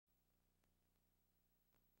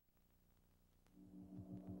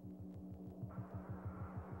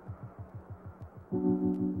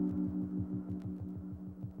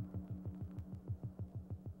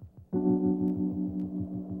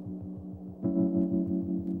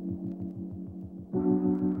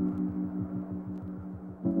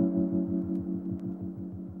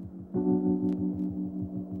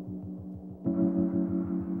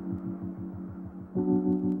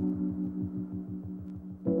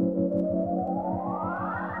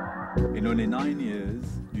In only 9 years,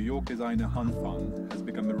 New York designer Han Feng has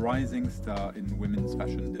become a rising star in women's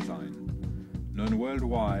fashion design. Known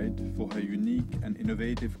worldwide for her unique and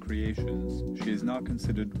innovative creations, she is now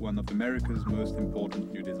considered one of America's most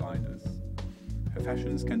important new designers. Her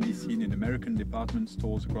fashions can be seen in American department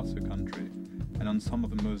stores across the country and on some of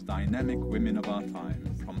the most dynamic women of our time,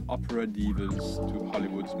 from opera divas to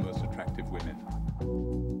Hollywood's most attractive women.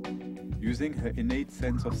 Using her innate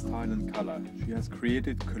sense of style and color, she has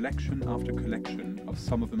created collection after collection of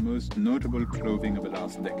some of the most notable clothing of the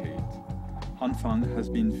last decade. Han Feng has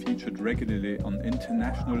been featured regularly on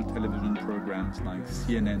international television programs like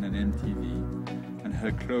CNN and MTV, and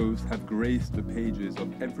her clothes have graced the pages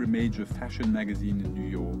of every major fashion magazine in New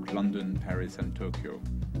York, London, Paris and Tokyo.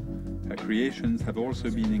 Her creations have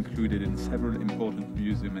also been included in several important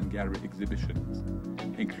museum and gallery exhibitions,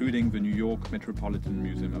 including the New York Metropolitan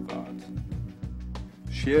Museum of Art.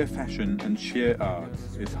 Sheer fashion and sheer art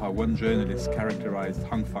is how one journalist characterized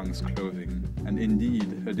Han Feng's clothing, and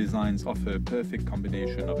indeed her designs offer a perfect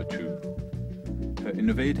combination of the two. Her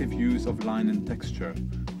innovative use of line and texture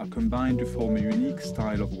are combined to form a unique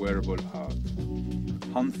style of wearable art.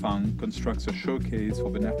 Han Feng constructs a showcase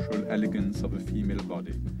for the natural elegance of a female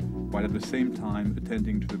body, while at the same time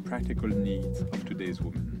attending to the practical needs of today's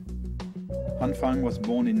woman. Han Feng was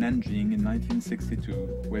born in Nanjing in 1962,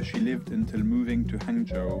 where she lived until moving to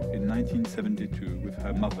Hangzhou in 1972 with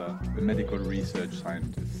her mother, a medical research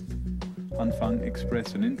scientist. Han Feng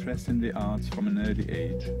expressed an interest in the arts from an early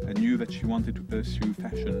age and knew that she wanted to pursue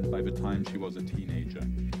fashion by the time she was a teenager.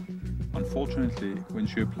 Unfortunately, when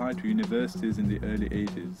she applied to universities in the early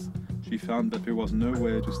 80s, she found that there was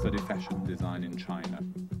nowhere to study fashion design in China.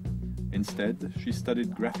 Instead, she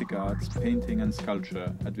studied graphic arts, painting and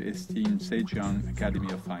sculpture at the esteemed Zhejiang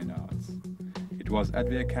Academy of Fine Arts. It was at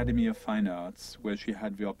the Academy of Fine Arts where she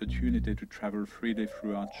had the opportunity to travel freely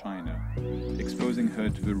throughout China, exposing her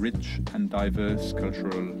to the rich and diverse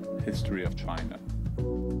cultural history of China.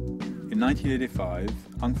 In 1985,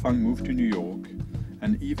 Han Feng moved to New York,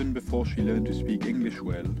 and even before she learned to speak English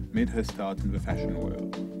well, made her start in the fashion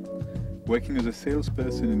world. Working as a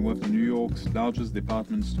salesperson in one of New York's largest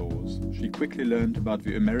department stores, she quickly learned about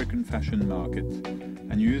the American fashion market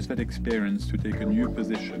and used that experience to take a new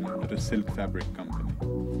position at a silk fabric company.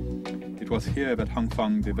 It was here that Han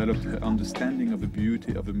Feng developed her understanding of the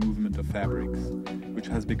beauty of the movement of fabrics, which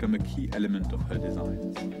has become a key element of her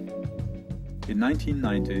designs. In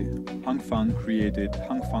 1990, Han Feng created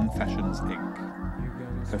Han Feng Fashions Inc.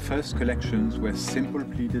 Her first collections were simple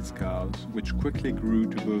pleated scarves, which quickly grew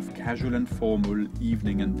to both casual and formal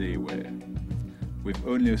evening and day wear. With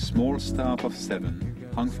only a small staff of 7,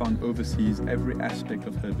 Han Feng oversees every aspect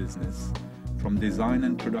of her business, from design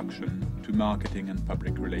and production to marketing and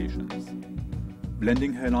public relations.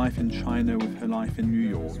 Blending her life in China with her life in New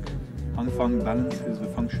York, Han Feng balances the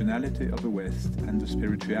functionality of the West and the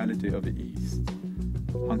spirituality of the East.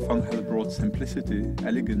 Han Feng has brought simplicity,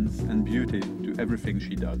 elegance and beauty to everything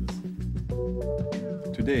she does.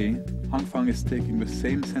 Today, Han Feng is taking the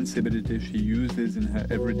same sensibility she uses in her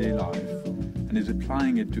everyday life and is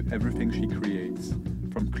applying it to everything she creates,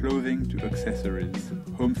 from clothing to accessories,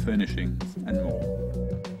 home furnishings and more.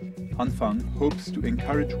 Han Feng hopes to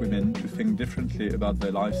encourage women to think differently about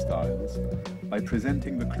their lifestyles by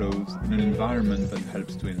presenting the clothes in an environment that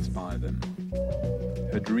helps to inspire them.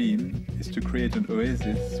 Her dream is to create an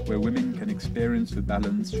oasis where women can experience the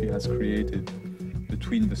balance she has created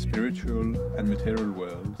between the spiritual and material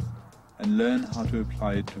worlds and learn how to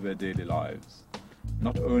apply it to their daily lives,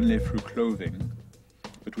 not only through clothing,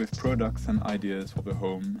 but with products and ideas for the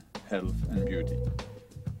home, health and beauty.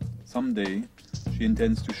 Someday, she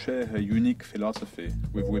intends to share her unique philosophy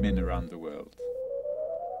with women around the world.